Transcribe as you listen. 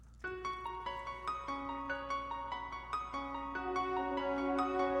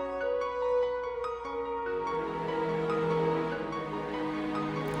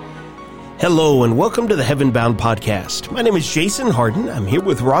Hello and welcome to the Heaven Bound Podcast. My name is Jason Harden. I'm here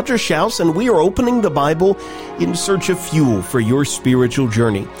with Roger Schaus, and we are opening the Bible in search of fuel for your spiritual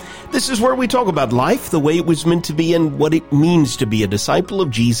journey. This is where we talk about life, the way it was meant to be, and what it means to be a disciple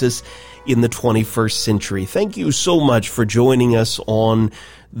of Jesus in the 21st century. Thank you so much for joining us on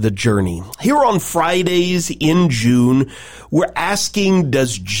the journey. Here on Fridays in June, we're asking,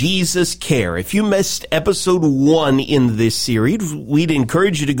 does Jesus care? If you missed episode 1 in this series, we'd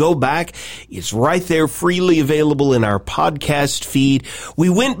encourage you to go back. It's right there, freely available in our podcast feed. We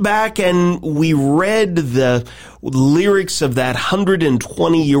went back and we read the lyrics of that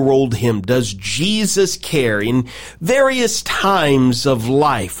 120-year-old hymn, Does Jesus Care? In various times of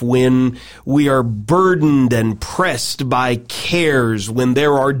life when we are burdened and pressed by cares, when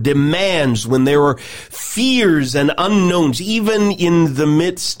there are demands, when there are fears and unknowns, even in the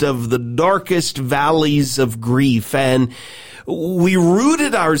midst of the darkest valleys of grief. And we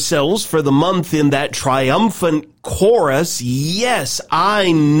rooted ourselves for the month in that triumphant chorus, yes,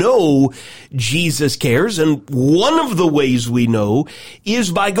 I know Jesus cares. And one of the ways we know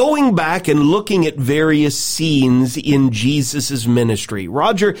is by going back and looking at various scenes in Jesus' ministry.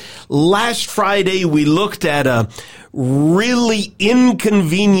 Roger, last Friday we looked at a really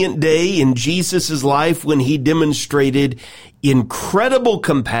inconvenient day in Jesus' life when he demonstrated incredible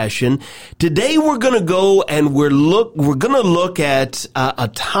compassion. Today we're going to go and we're going to look at a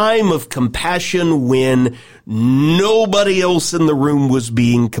time of compassion when nobody else in the room was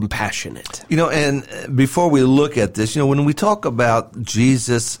being compassionate. You know, and before we look at this, when we talk about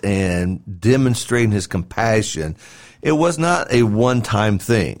Jesus and demonstrating his compassion, it was not a one-time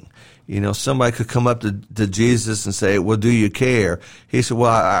thing. Somebody could come up to Jesus and say, well, do you care? He said,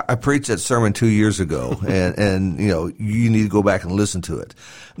 well, I preached that sermon 2 years ago, and you need to go back and listen to it.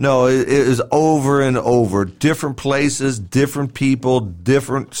 No, it is over and over, different places, different people,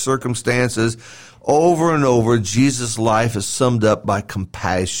 different circumstances. Over and over, Jesus' life is summed up by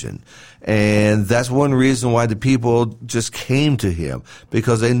compassion. And that's one reason why the people just came to him,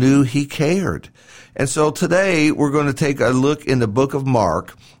 because they knew he cared. And so today we're going to take a look in the book of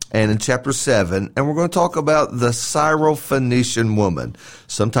Mark, and in chapter 7, and we're going to talk about the Syrophoenician woman,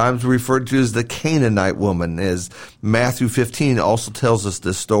 sometimes referred to as the Canaanite woman, as Matthew 15 also tells us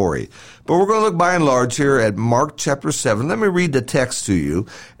this story. But we're going to look by and large here at Mark chapter 7. Let me read the text to you,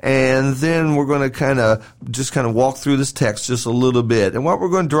 and then we're going to kind of walk through this text just a little bit. And what we're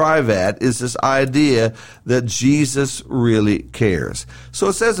going to drive at is this idea that Jesus really cares. So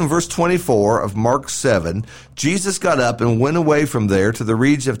it says in verse 24 of Mark 7, Jesus got up and went away from there to the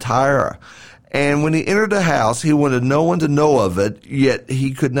region of Tyre. And when he entered the house, he wanted no one to know of it, yet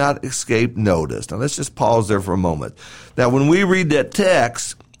he could not escape notice. Now let's just pause there for a moment. Now when we read that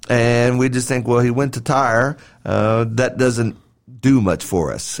text and we just think, well, he went to Tyre, that doesn't do much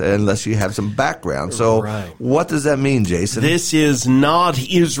for us unless you have some background. So What does that mean, Jason? This is not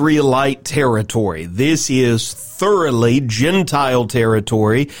Israelite territory. This is thoroughly Gentile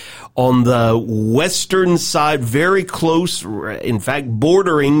territory on the western side, very close, in fact,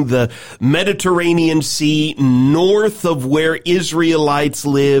 bordering the Mediterranean Sea, north of where Israelites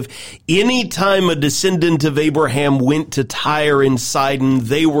live. Anytime a descendant of Abraham went to Tyre and Sidon,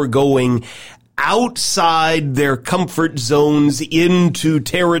 they were going outside their comfort zones into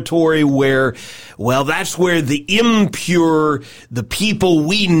territory where, well, that's where the impure, the people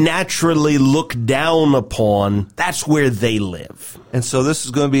we naturally look down upon, that's where they live. And so this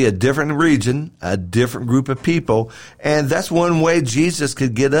is going to be a different region, a different group of people. And that's one way Jesus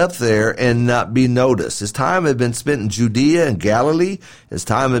could get up there and not be noticed. His time had been spent in Judea and Galilee. His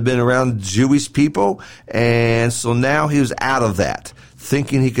time had been around Jewish people. And so now he was out of that,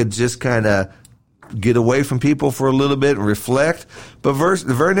 thinking he could just kind of get away from people for a little bit and reflect. But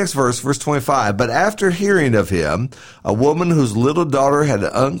the very next verse, verse 25, but after hearing of him, a woman whose little daughter had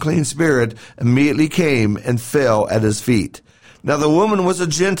an unclean spirit immediately came and fell at his feet. Now the woman was a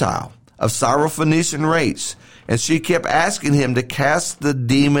Gentile of Syrophoenician race, and she kept asking him to cast the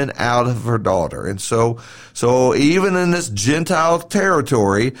demon out of her daughter. And so even in this Gentile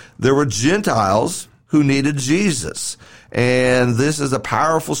territory, there were Gentiles who needed Jesus. And this is a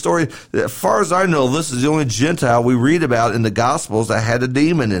powerful story. As far as I know, this is the only Gentile we read about in the Gospels that had a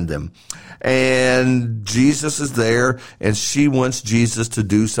demon in them. And Jesus is there, and she wants Jesus to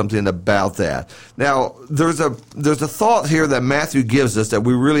do something about that. Now, there's a thought here that Matthew gives us that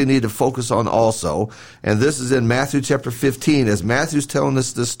we really need to focus on also. And this is in Matthew chapter 15, as Matthew's telling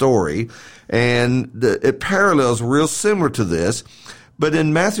us this story. And it parallels real similar to this. But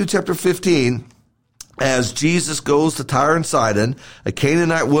in Matthew chapter 15, as Jesus goes to Tyre and Sidon, a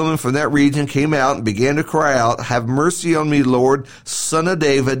Canaanite woman from that region came out and began to cry out, "Have mercy on me, Lord, Son of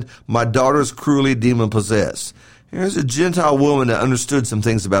David. My daughter is cruelly demon-possessed." Here's a Gentile woman that understood some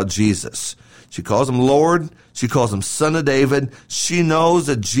things about Jesus. She calls him Lord. She calls him Son of David. She knows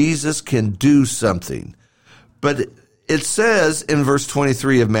that Jesus can do something. But it says in verse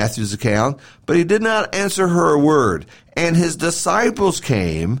 23 of Matthew's account, "But he did not answer her a word. And his disciples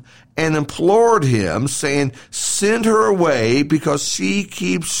came and implored him, saying, 'Send her away, because she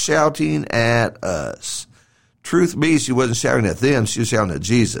keeps shouting at us.'" Truth be, she wasn't shouting at them, she was shouting at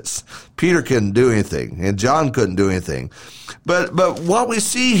Jesus. Peter couldn't do anything, and John couldn't do anything. But what we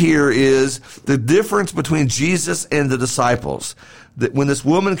see here is the difference between Jesus and the disciples. That when this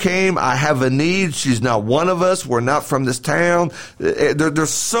woman came, "I have a need," she's not one of us, we're not from this town. There's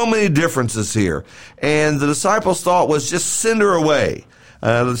so many differences here. And the disciples' thought was, just send her away.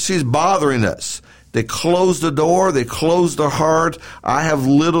 She's bothering us. They closed the door, they closed their heart. I have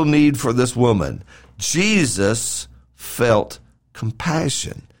little need for this woman. Jesus felt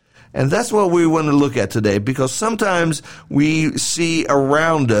compassion. And that's what we want to look at today, because sometimes we see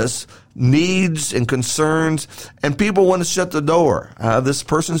around us needs and concerns, and people want to shut the door. This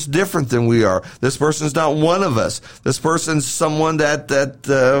person's different than we are. This person's not one of us. This person's someone that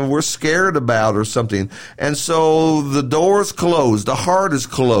we're scared about or something. And so the door's closed. The heart is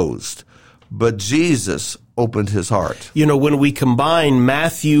closed. But Jesus opened his heart. You know, when we combine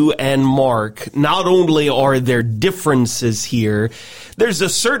Matthew and Mark, not only are there differences here, there's a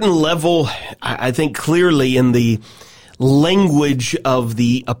certain level, I think clearly in the language of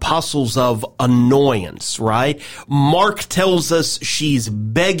the apostles of annoyance, right? Mark tells us she's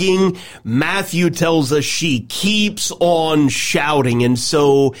begging. Matthew tells us she keeps on shouting. And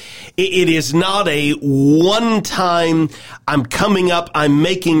so it is not a one-time, I'm coming up, I'm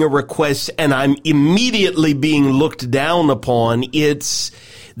making a request, and I'm immediately being looked down upon.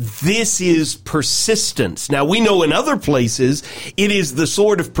 This is persistence. Now, we know in other places, it is the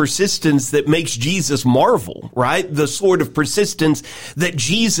sort of persistence that makes Jesus marvel, right? The sort of persistence that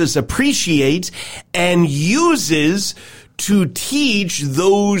Jesus appreciates and uses to teach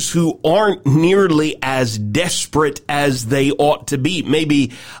those who aren't nearly as desperate as they ought to be.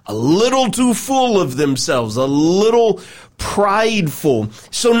 Maybe a little too full of themselves, a little prideful.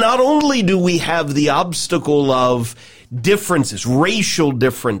 So not only do we have the obstacle of differences, racial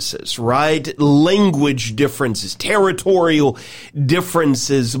differences, right? Language differences, territorial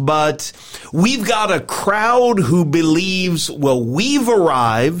differences. But we've got a crowd who believes, well, we've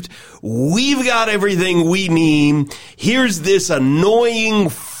arrived. We've got everything we need. Here's this annoying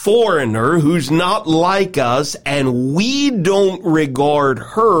foreigner who's not like us, and we don't regard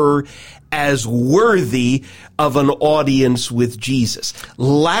her as worthy of an audience with Jesus.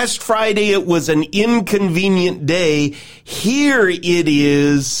 Last Friday, it was an inconvenient day. Here it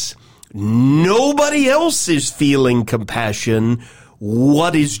is. Nobody else is feeling compassion.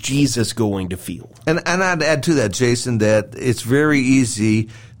 What is Jesus going to feel? And I'd add to that, Jason, that it's very easy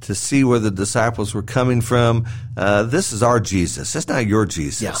to see where the disciples were coming from. This is our Jesus. It's not your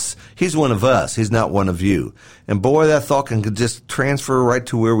Jesus. Yeah. He's one of us. He's not one of you. And boy, that thought can just transfer right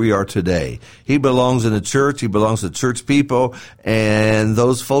to where we are today. He belongs in the church. He belongs to church people. And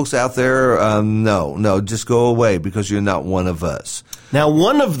those folks out there, no, just go away because you're not one of us. Now,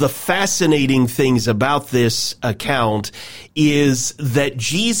 one of the fascinating things about this account is that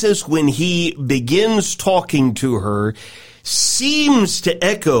Jesus, when he begins talking to her, seems to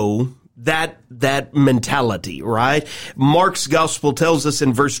echo that mentality, right? Mark's gospel tells us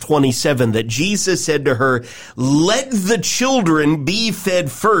in verse 27 that Jesus said to her, "Let the children be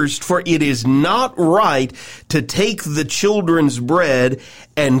fed first, for it is not right to take the children's bread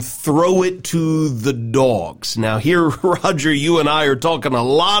and throw it to the dogs." Now here, Roger, you and I are talking a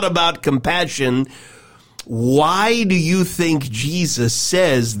lot about compassion. Why do you think Jesus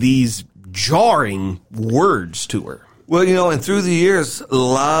says these jarring words to her? Well, and through the years, a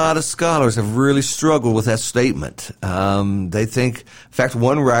lot of scholars have really struggled with that statement. They think, in fact,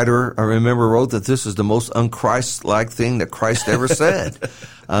 one writer, I remember, wrote that this is the most un-Christ-like thing that Christ ever said.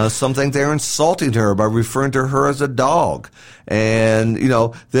 Some think they're insulting her by referring to her as a dog. And,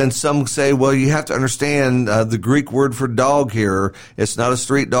 then some say, well, you have to understand the Greek word for dog here. It's not a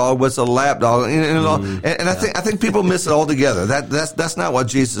street dog, but it's a lap dog. And I think people miss it altogether. That's not what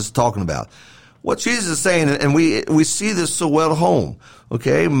Jesus is talking about. what Jesus is saying, and we see this so well at home.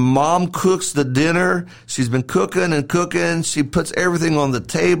 Okay, mom cooks the dinner. She's been cooking and cooking. She puts everything on the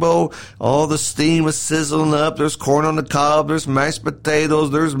table. All the steam is sizzling up. There's corn on the cob. There's mashed potatoes.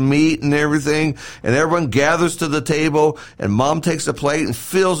 There's meat and everything. And everyone gathers to the table, and mom takes a plate and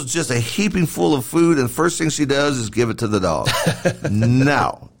fills just a heaping full of food. And the first thing she does is give it to the dog.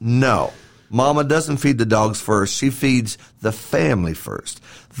 No. Mama doesn't feed the dogs first. She feeds the family first.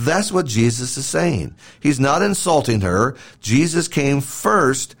 That's what Jesus is saying. He's not insulting her. Jesus came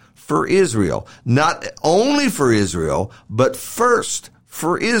first for Israel. Not only for Israel, but first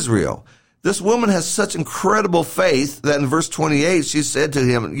for Israel. This woman has such incredible faith that in verse 28, she said to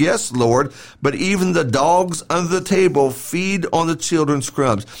him, "Yes, Lord, but even the dogs under the table feed on the children's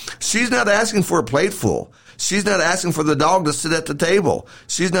crumbs." She's not asking for a plateful. She's not asking for the dog to sit at the table.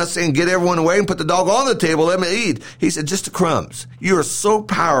 She's not saying, "Get everyone away and put the dog on the table, let me eat." He said, "Just the crumbs. You are so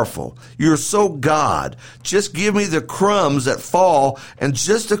powerful. You're so God. Just give me the crumbs that fall, and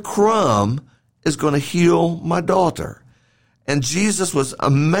just a crumb is going to heal my daughter." And Jesus was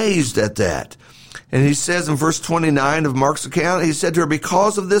amazed at that. And he says in verse 29 of Mark's account, he said to her,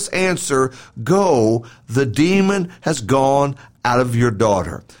 "Because of this answer, go, the demon has gone out of your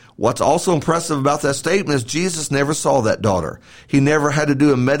daughter." What's also impressive about that statement is Jesus never saw that daughter. He never had to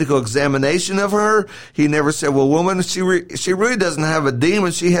do a medical examination of her. He never said, "Well, woman, she really doesn't have a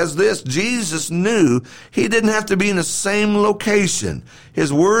demon. She has this." Jesus knew he didn't have to be in the same location.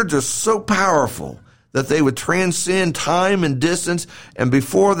 His words are so powerful that they would transcend time and distance. And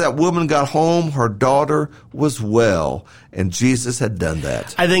before that woman got home, her daughter was well. And Jesus had done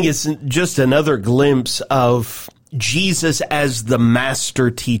that. I think it's just another glimpse of Jesus as the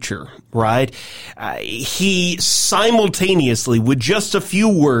master teacher, right? He simultaneously, with just a few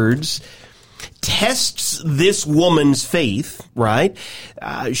words, tests this woman's faith, right?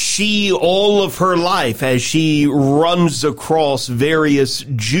 She, all of her life, as she runs across various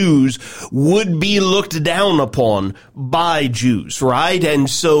Jews, would be looked down upon by Jews, right? And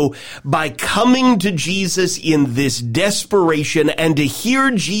so by coming to Jesus in this desperation and to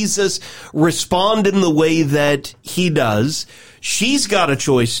hear Jesus respond in the way that he does, she's got a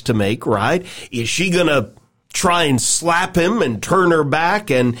choice to make, right? Is she going to try and slap him and turn her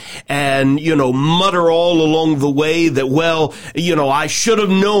back and mutter all along the way that, well, I should have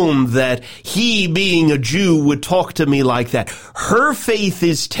known that he, being a Jew, would talk to me like that? Her faith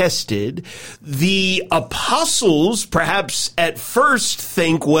is tested. The apostles perhaps at first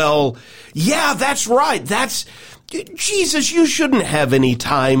think, well, yeah, that's right. That's Jesus. You shouldn't have any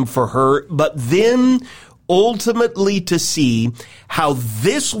time for her. But then ultimately to see how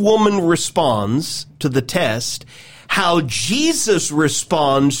this woman responds to the test, how Jesus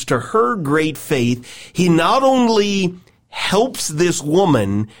responds to her great faith. He not only helps this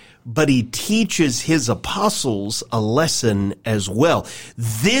woman, but he teaches his apostles a lesson as well.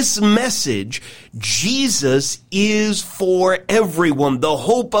 This message, Jesus is for everyone. The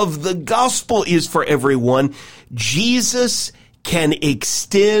hope of the gospel is for everyone. Jesus can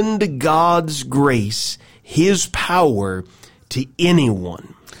extend God's grace, his power, to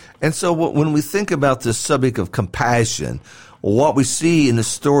anyone. And so when we think about this subject of compassion, what we see in the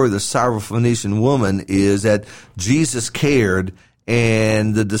story of the Syrophoenician woman is that Jesus cared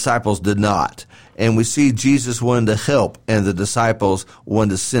and the disciples did not. And we see Jesus wanted to help and the disciples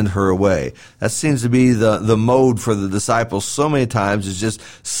wanted to send her away. That seems to be the mode for the disciples so many times, is just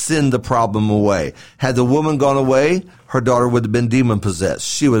send the problem away. Had the woman gone away, her daughter would have been demon-possessed.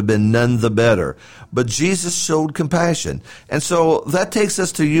 She would have been none the better. But Jesus showed compassion. And so that takes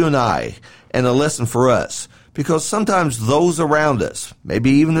us to you and I, and a lesson for us. Because sometimes those around us, maybe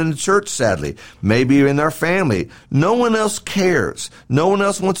even in the church, sadly, maybe in our family, no one else cares. No one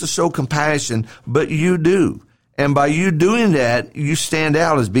else wants to show compassion, but you do. And by you doing that, you stand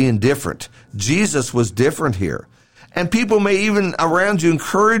out as being different. Jesus was different here. And people may even around you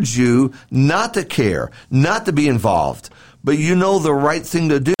encourage you not to care, not to be involved. But you know the right thing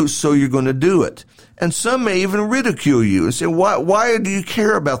to do, so you're going to do it. And some may even ridicule you and say, why do you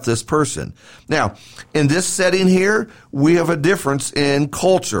care about this person? Now, in this setting here, we have a difference in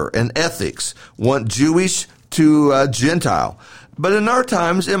culture and ethics, one Jewish to Gentile. But in our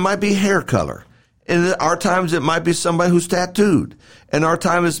times, it might be hair color. In our times, it might be somebody who's tattooed. In our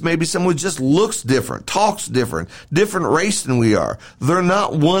time, it's maybe someone who just looks different, talks different race than we are. They're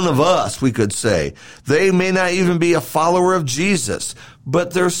not one of us, we could say. They may not even be a follower of Jesus,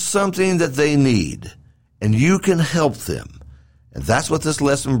 but there's something that they need, and you can help them. And that's what this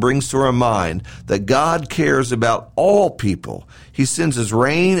lesson brings to our mind, that God cares about all people. He sends his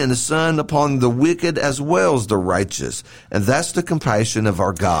rain and the sun upon the wicked as well as the righteous. And that's the compassion of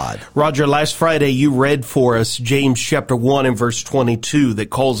our God. Roger, last Friday you read for us James chapter 1 and verse 22 that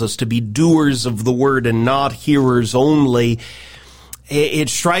calls us to be doers of the word and not hearers only. It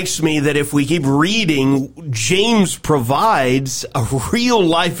strikes me that if we keep reading, James provides a real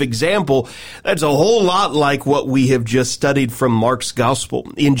life example that's a whole lot like what we have just studied from Mark's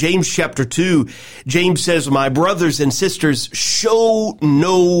gospel. In James chapter 2, James says, "My brothers and sisters, show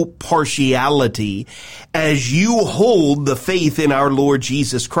no partiality as you hold the faith in our Lord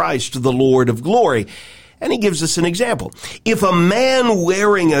Jesus Christ, the Lord of glory." And he gives us an example. If a man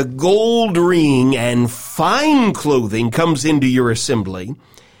wearing a gold ring and fine clothing comes into your assembly,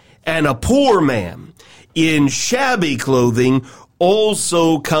 and a poor man in shabby clothing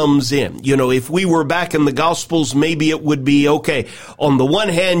also comes in. You know, if we were back in the Gospels, maybe it would be, okay, on the one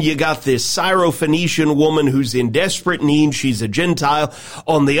hand, you got this Syrophoenician woman who's in desperate need. She's a Gentile.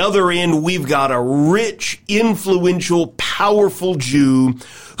 On the other end, we've got a rich, influential, powerful Jew.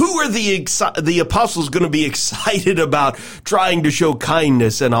 Who are the apostles going to be excited about trying to show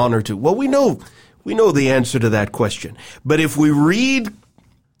kindness and honor to? Well, we know the answer to that question. But if we read,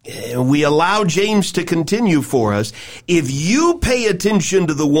 we allow James to continue for us. If you pay attention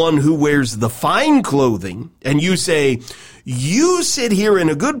to the one who wears the fine clothing and you say, you sit here in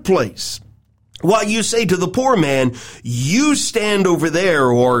a good place, while you say to the poor man, you stand over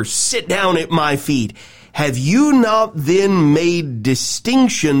there or sit down at my feet, have you not then made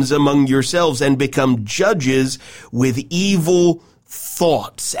distinctions among yourselves and become judges with evil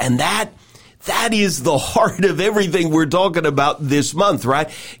thoughts? And that is the heart of everything we're talking about this month, right?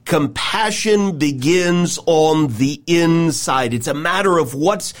 Compassion begins on the inside. It's a matter of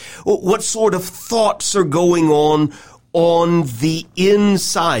what sort of thoughts are going on the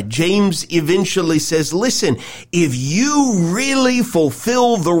inside. James eventually says, listen, if you really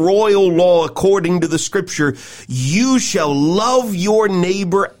fulfill the royal law according to the scripture, you shall love your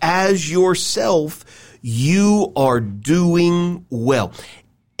neighbor as yourself. You are doing well.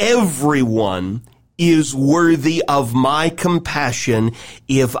 Everyone is worthy of my compassion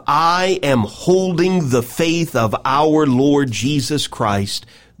if I am holding the faith of our Lord Jesus Christ,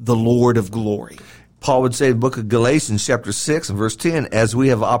 the Lord of glory. Paul would say in the book of Galatians chapter 6 and verse 10, as we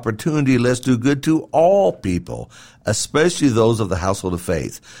have opportunity, let's do good to all people, especially those of the household of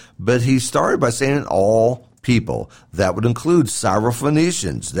faith. But he started by saying all people. That would include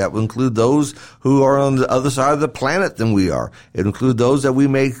Syrophoenicians. That would include those who are on the other side of the planet than we are. It would include those that we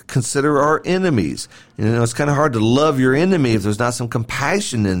may consider our enemies. You know, it's kind of hard to love your enemy if there's not some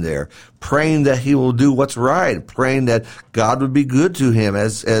compassion in there. Praying that he will do what's right. Praying that God would be good to him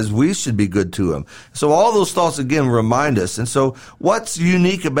as we should be good to him. So all those thoughts again remind us. And so what's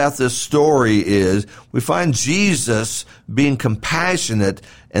unique about this story is we find Jesus being compassionate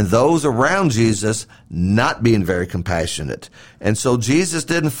and those around Jesus not being very compassionate. And so Jesus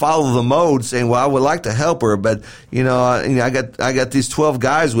didn't follow the mode saying, well, I would like to help her, but I got these 12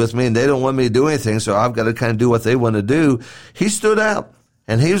 guys with me and they don't want me to do anything, so I've got to kind of do what they want to do. He stood out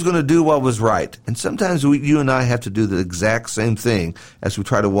and he was going to do what was right. And sometimes you and I have to do the exact same thing as we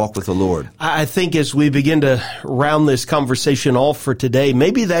try to walk with the Lord. I think as we begin to round this conversation off for today,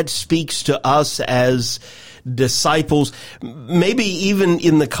 maybe that speaks to us as disciples, maybe even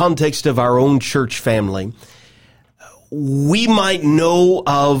in the context of our own church family. We might know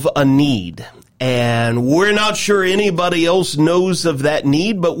of a need, and we're not sure anybody else knows of that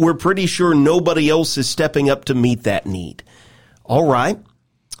need, but we're pretty sure nobody else is stepping up to meet that need. All right,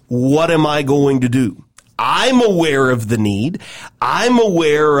 what am I going to do? I'm aware of the need. I'm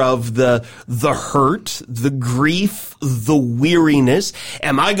aware of the hurt, the grief, the weariness.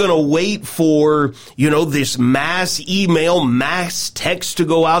 Am I going to wait for, this mass email, mass text to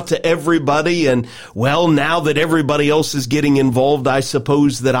go out to everybody? And well, now that everybody else is getting involved, I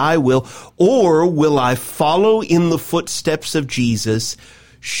suppose that I will. Or will I follow in the footsteps of Jesus,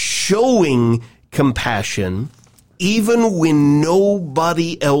 showing compassion even when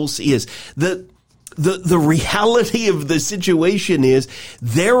nobody else is? The reality of the situation is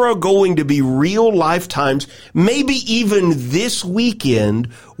there are going to be real lifetimes, maybe even this weekend,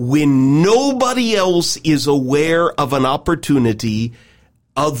 when nobody else is aware of an opportunity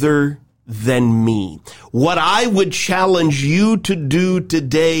other than me. What I would challenge you to do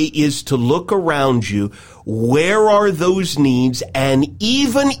today is to look around you. Where are those needs? And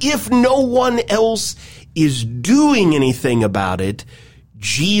even if no one else is doing anything about it,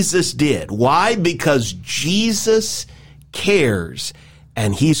 Jesus did. Why? Because Jesus cares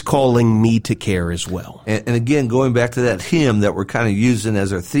And he's calling me to care as well. And again, going back to that hymn that we're kind of using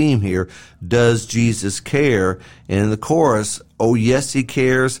as our theme here, does Jesus care? And in the chorus, oh yes, he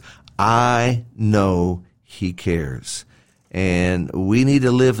cares. I know he cares. And we need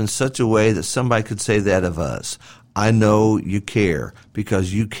to live in such a way that somebody could say that of us. I know you care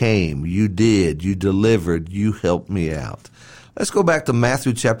because you came, you did, you delivered, you helped me out. Let's go back to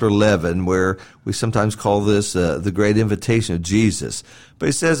Matthew chapter 11, where we sometimes call this the great invitation of Jesus. But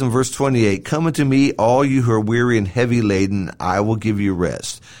he says in verse 28, come unto me, all you who are weary and heavy laden, I will give you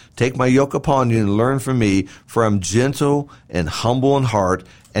rest. Take my yoke upon you and learn from me, for I'm gentle and humble in heart,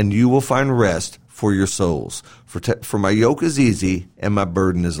 and you will find rest for your souls. For my yoke is easy and my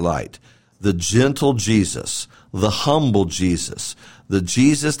burden is light. The gentle Jesus, the humble Jesus, the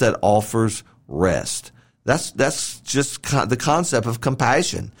Jesus that offers rest. That's just the concept of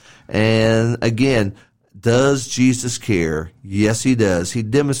compassion. And again, does Jesus care? Yes, he does. He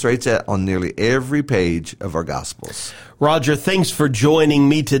demonstrates that on nearly every page of our Gospels. Roger, thanks for joining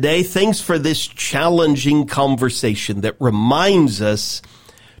me today. Thanks for this challenging conversation that reminds us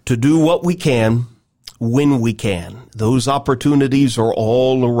to do what we can when we can. Those opportunities are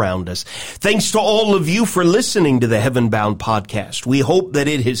all around us. Thanks to all of you for listening to the Heaven Bound podcast. We hope that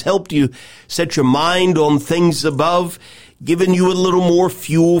it has helped you set your mind on things above, given you a little more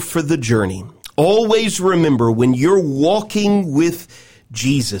fuel for the journey. Always remember, when you're walking with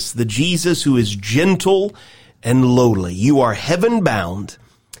Jesus, the Jesus who is gentle and lowly, you are heaven bound.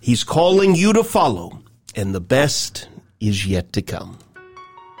 He's calling you to follow, and the best is yet to come.